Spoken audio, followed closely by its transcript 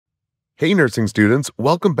Hey nursing students,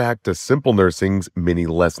 welcome back to Simple Nursing's mini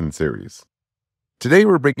lesson series. Today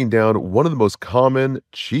we're breaking down one of the most common,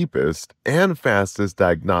 cheapest, and fastest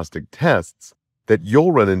diagnostic tests that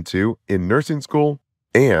you'll run into in nursing school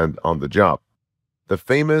and on the job, the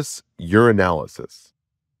famous urinalysis.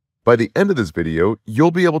 By the end of this video,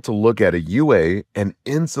 you'll be able to look at a UA and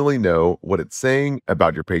instantly know what it's saying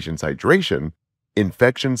about your patient's hydration,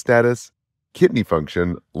 infection status, kidney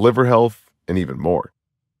function, liver health, and even more.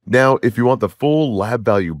 Now, if you want the full lab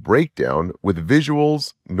value breakdown with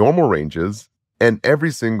visuals, normal ranges, and every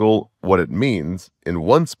single what it means in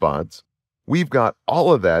one spot, we've got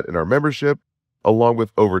all of that in our membership, along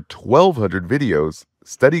with over 1,200 videos,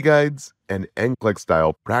 study guides, and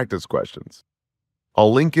NCLEX-style practice questions.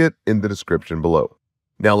 I'll link it in the description below.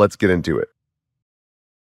 Now let's get into it.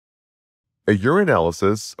 A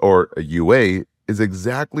urinalysis, or a UA, is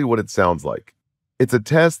exactly what it sounds like. It's a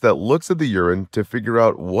test that looks at the urine to figure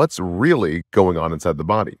out what's really going on inside the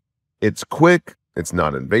body. It's quick, it's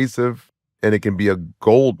non-invasive, and it can be a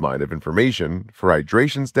goldmine of information for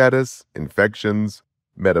hydration status, infections,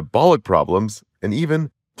 metabolic problems, and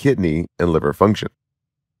even kidney and liver function.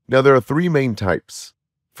 Now, there are three main types.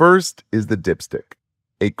 First is the dipstick,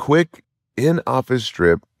 a quick, in-office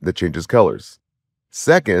strip that changes colors.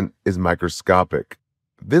 Second is microscopic.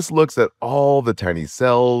 This looks at all the tiny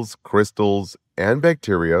cells, crystals, and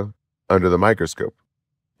bacteria under the microscope.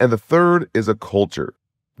 And the third is a culture.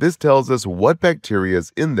 This tells us what bacteria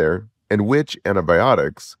is in there and which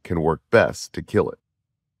antibiotics can work best to kill it.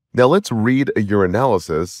 Now let's read a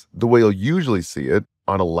urinalysis the way you'll usually see it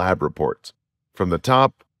on a lab report, from the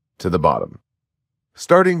top to the bottom.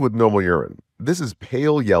 Starting with normal urine, this is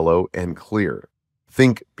pale yellow and clear.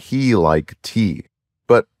 Think pea-like tea,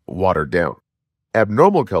 but watered down.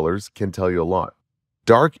 Abnormal colors can tell you a lot.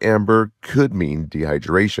 Dark amber could mean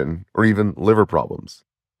dehydration or even liver problems.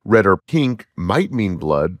 Red or pink might mean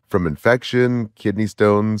blood from infection, kidney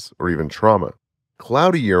stones, or even trauma.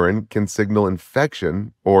 Cloudy urine can signal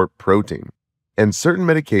infection or protein. And certain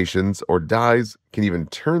medications or dyes can even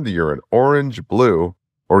turn the urine orange, blue,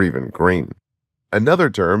 or even green. Another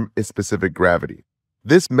term is specific gravity.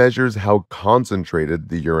 This measures how concentrated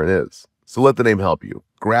the urine is. So let the name help you.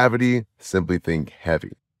 Gravity, simply think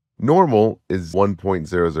heavy. Normal is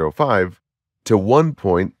 1.005 to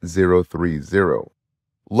 1.030.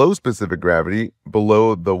 Low specific gravity,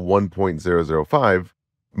 below the 1.005,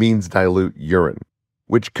 means dilute urine,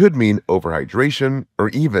 which could mean overhydration or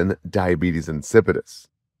even diabetes insipidus.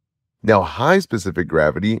 Now, high specific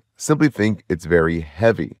gravity, simply think it's very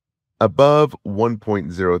heavy, above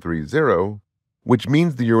 1.030, which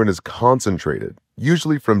means the urine is concentrated,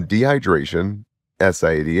 usually from dehydration,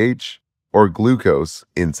 SIADH, or glucose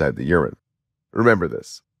inside the urine. Remember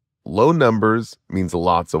this, low numbers means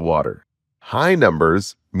lots of water. High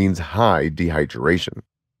numbers means high dehydration.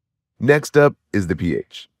 Next up is the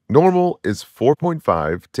pH. Normal is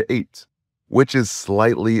 4.5 to 8, which is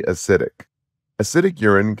slightly acidic. Acidic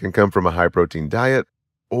urine can come from a high-protein diet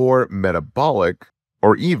or metabolic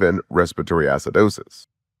or even respiratory acidosis.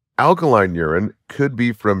 Alkaline urine could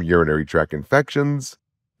be from urinary tract infections,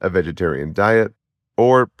 a vegetarian diet,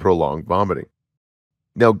 or prolonged vomiting.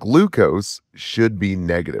 Now, glucose should be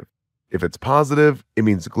negative. If it's positive, it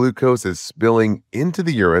means glucose is spilling into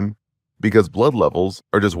the urine because blood levels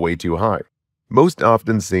are just way too high, most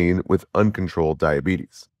often seen with uncontrolled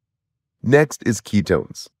diabetes. Next is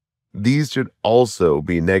ketones. These should also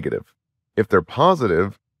be negative. If they're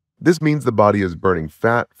positive, this means the body is burning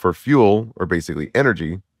fat for fuel, or basically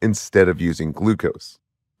energy, instead of using glucose.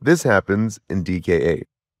 This happens in DKA,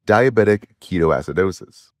 diabetic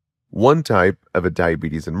ketoacidosis, one type of a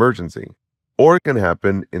diabetes emergency, or it can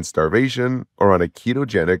happen in starvation or on a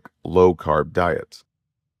ketogenic low-carb diet.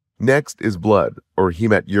 Next is blood, or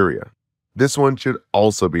hematuria. This one should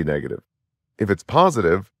also be negative. If it's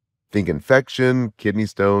positive, think infection, kidney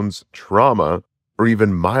stones, trauma, or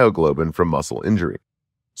even myoglobin from muscle injury.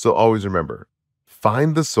 So always remember,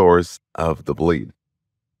 find the source of the bleed.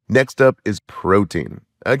 Next up is protein.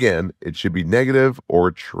 Again, it should be negative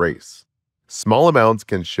or trace. Small amounts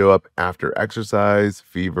can show up after exercise,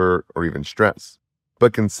 fever, or even stress.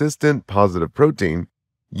 But consistent positive protein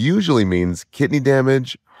usually means kidney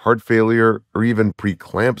damage, heart failure, or even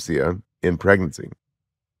preeclampsia in pregnancy.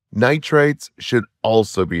 Nitrites should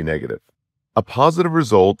also be negative. A positive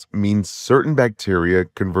result means certain bacteria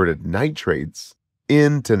converted nitrates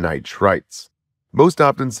into nitrites, most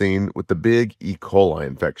often seen with the big E. coli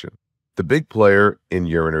infection, the big player in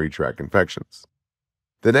urinary tract infections.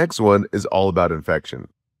 The next one is all about infection.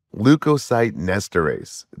 Leukocyte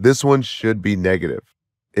esterase. This one should be negative.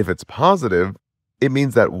 If it's positive, it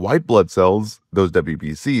means that white blood cells, those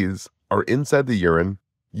WBCs, are inside the urine,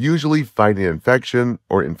 usually fighting infection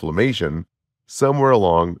or inflammation somewhere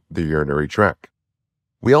along the urinary tract.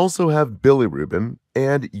 We also have bilirubin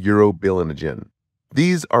and urobilinogen.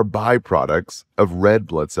 These are byproducts of red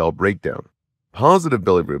blood cell breakdown. Positive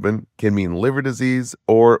bilirubin can mean liver disease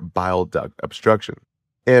or bile duct obstruction,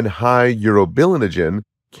 and high urobilinogen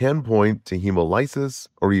can point to hemolysis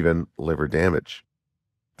or even liver damage.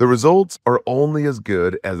 The results are only as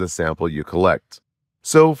good as the sample you collect.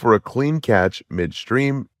 So for a clean catch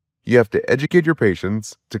midstream, you have to educate your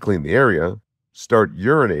patients to clean the area, start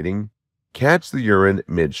urinating, catch the urine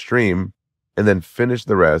midstream, and then finish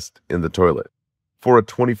the rest in the toilet. For a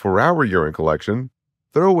 24-hour urine collection,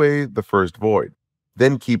 throw away the first void,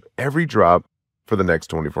 then keep every drop for the next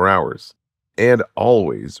 24 hours, and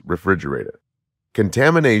always refrigerate it.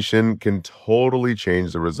 Contamination can totally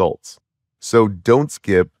change the results, so don't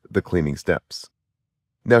skip the cleaning steps.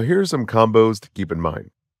 Now here are some combos to keep in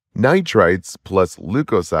mind. Nitrites plus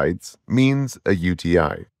leukocytes means a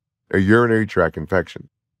UTI, a urinary tract infection.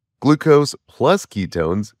 Glucose plus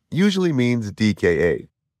ketones usually means DKA,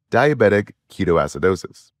 diabetic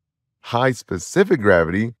ketoacidosis. High specific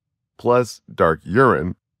gravity plus dark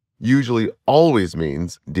urine usually always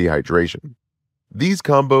means dehydration. These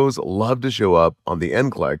combos love to show up on the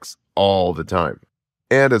NCLEX all the time.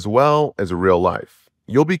 And as well as real life,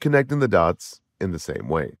 you'll be connecting the dots in the same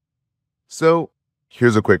way. So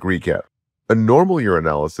here's a quick recap. A normal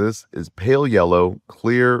urinalysis is pale yellow,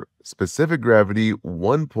 clear, specific gravity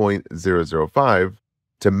 1.005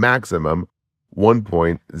 to maximum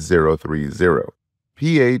 1.030.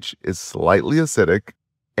 pH is slightly acidic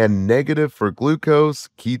and negative for glucose,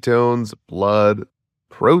 ketones, blood,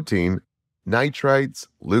 protein, nitrites,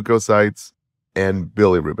 leukocytes, and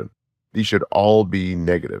bilirubin. These should all be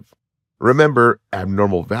negative. Remember,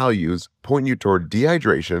 abnormal values point you toward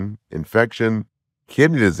dehydration, infection,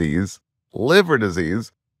 kidney disease, liver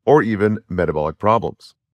disease, or even metabolic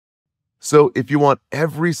problems. So if you want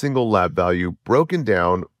every single lab value broken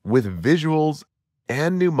down with visuals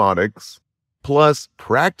and mnemonics, plus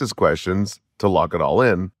practice questions to lock it all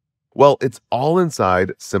in, well, it's all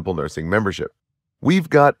inside Simple Nursing membership. We've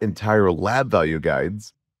got entire lab value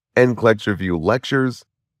guides, NCLEX review lectures,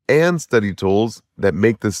 and study tools that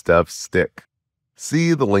make this stuff stick.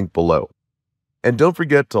 See the link below. And don't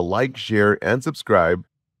forget to like, share, and subscribe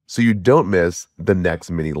so you don't miss the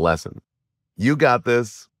next mini lesson. You got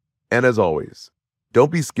this. And as always,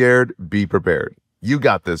 don't be scared, be prepared. You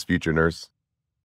got this, future nurse.